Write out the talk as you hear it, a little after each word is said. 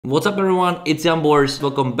What's up everyone, it's Jan Bors.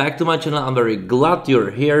 Welcome back to my channel. I'm very glad you're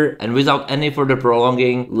here, and without any further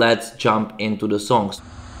prolonging, let's jump into the songs.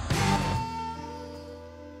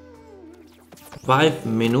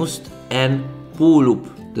 5miinust and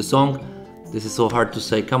Puuluup. The song, this is so hard to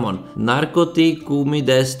say, come on.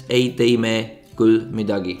 Narkootikumidest, küll,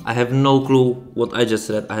 midagi. I have no clue what I just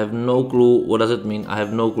said. I have no clue what does it mean. I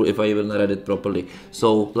have no clue if I even read it properly.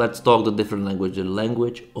 So let's talk the different language, the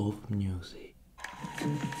language of music.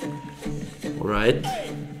 Alright.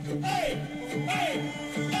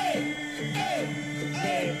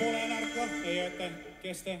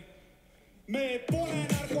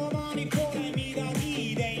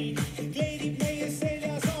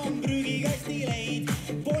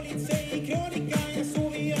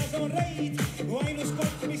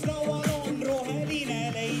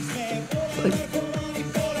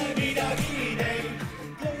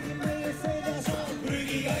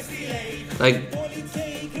 Like,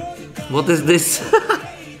 what is this?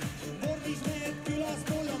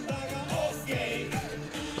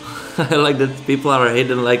 I like that people are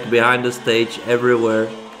hidden like behind the stage everywhere.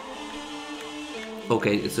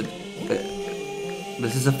 Okay, it's a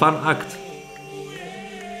this is a fun act.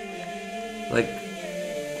 Like,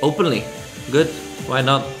 openly. Good, why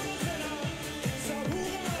not?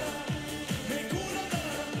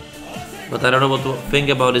 But I don't know what to think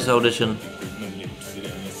about this audition.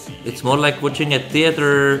 It's more like watching a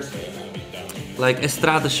theater, like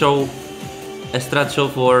estrada show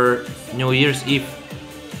for New Year's Eve.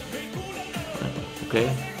 Okay,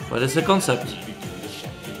 what is the concept?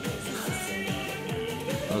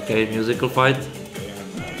 Okay, musical fight.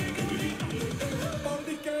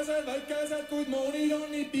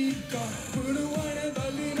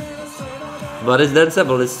 But it's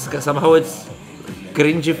danceable. It's somehow it's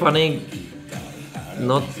cringy, funny,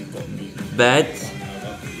 not bad.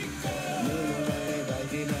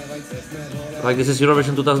 Like, this is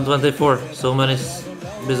Eurovision 2024. So many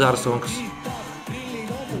bizarre songs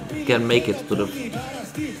can make it to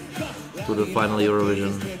the final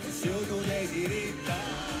Eurovision.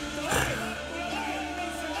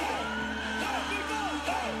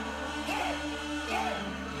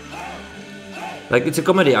 Like, it's a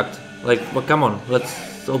comedy act. Like, but come on,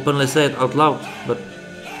 let's openly say it out loud. But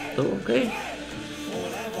okay.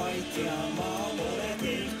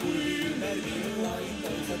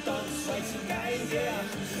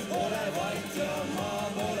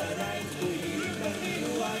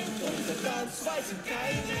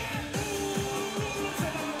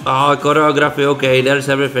 Oh, choreography, okay, there's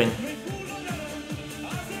everything.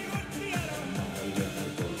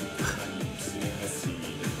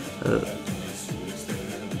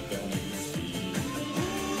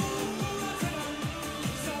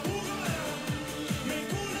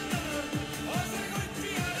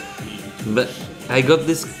 But I got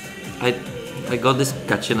this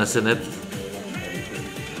catchiness in it.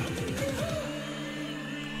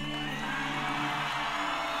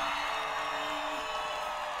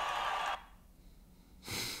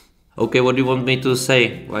 Okay, what do you want me to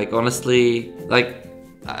say? Like, honestly, like,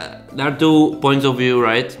 there are two points of view,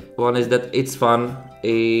 right? One is that it's fun.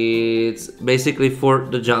 It's basically for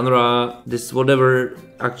the genre, this whatever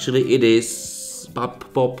actually it is,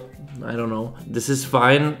 pop, I don't know. This is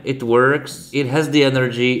fine, it works, it has the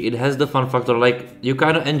energy, it has the fun factor, like, you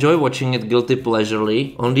kind of enjoy watching it guilty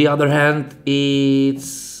pleasurely. On the other hand,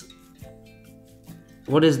 it's...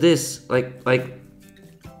 what is this? Like,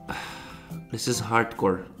 this is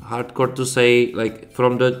hardcore to say, like,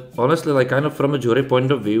 from the, honestly, like, kind of from a jury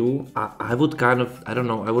point of view, I would kind of, I don't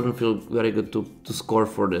know, I wouldn't feel very good to score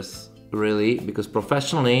for this, really, because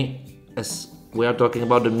professionally, as we are talking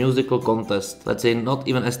about the musical contest, let's say not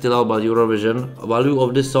even still about Eurovision, value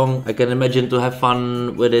of this song, I can imagine to have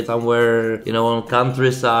fun with it somewhere, you know, on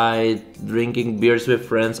countryside, drinking beers with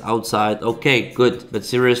friends outside, okay, good, but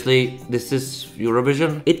seriously, this is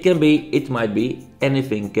Eurovision? It can be, it might be,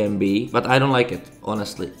 anything can be, but I don't like it,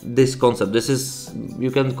 honestly. This concept, this is,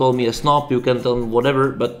 you can call me a snob, you can tell me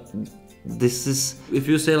whatever, but this is, if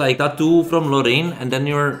you say like tattoo from Lorraine, and then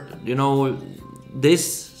you're, you know,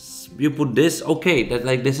 this, you put this, okay, that,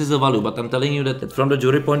 like, this is a value, but I'm telling you that from the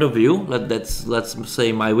jury point of view, let's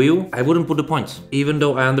say my view, I wouldn't put the points, even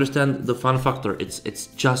though I understand the fun factor. It's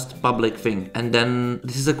just public thing. And then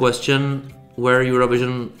this is a question where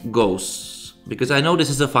Eurovision goes. because I know this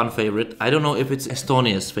is a fun favorite. I don't know if it's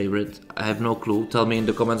Estonia's favorite. I have no clue. Tell me in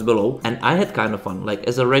the comments below. And I had kind of fun. Like,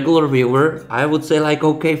 as a regular viewer, I would say like,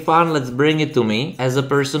 okay, fun, let's bring it to me. As a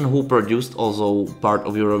person who produced also part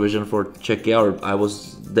of Eurovision for Czechia, or I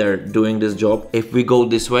was there doing this job, if we go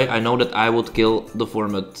this way, I know that I would kill the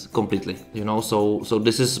format completely, you know. So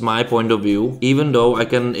this is my point of view, even though I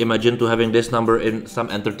can imagine to having this number in some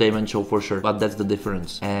entertainment show for sure, but that's the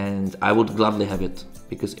difference, and I would gladly have it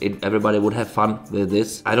because everybody would have fun with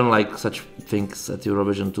this. I don't like such things at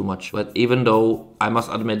Eurovision too much, but even though I must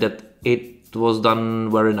admit that it was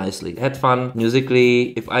done very nicely. Had fun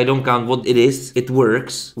musically. If I don't count what it is, it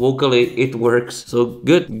works. Vocally, it works. So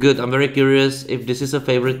good. I'm very curious if this is a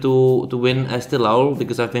favorite to win Eesti Laul,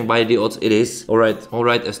 because I think by the odds it is. Alright,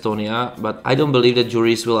 Estonia, but I don't believe that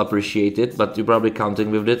juries will appreciate it, but you're probably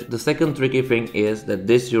counting with it. The second tricky thing is that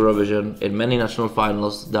this Eurovision, in many national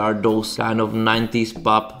finals, there are those kind of 90s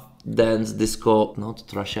pop, dance, disco, not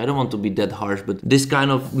trash, I don't want to be that harsh, but this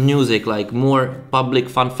kind of music, like more public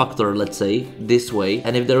fun factor, let's say, this way.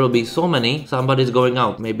 And if there will be so many, somebody's going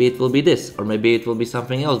out. Maybe it will be this, or maybe it will be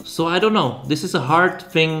something else. So I don't know. This is a hard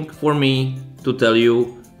thing for me to tell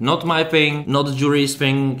you. Not my thing, not the jury's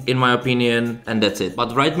thing, in my opinion, and that's it.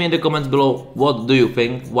 But write me in the comments below, what do you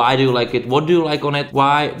think? Why do you like it? What do you like on it?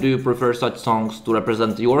 Why do you prefer such songs to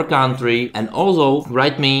represent your country? And also,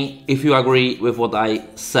 write me if you agree with what I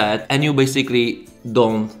said and you basically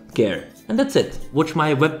don't care. And that's it. Watch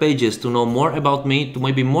my web pages to know more about me, to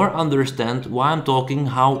maybe more understand why I'm talking,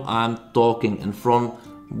 how I'm talking, and from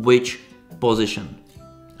which position.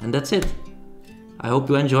 And that's it. I hope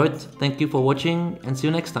you enjoyed. Thank you for watching and see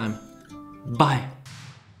you next time. Bye.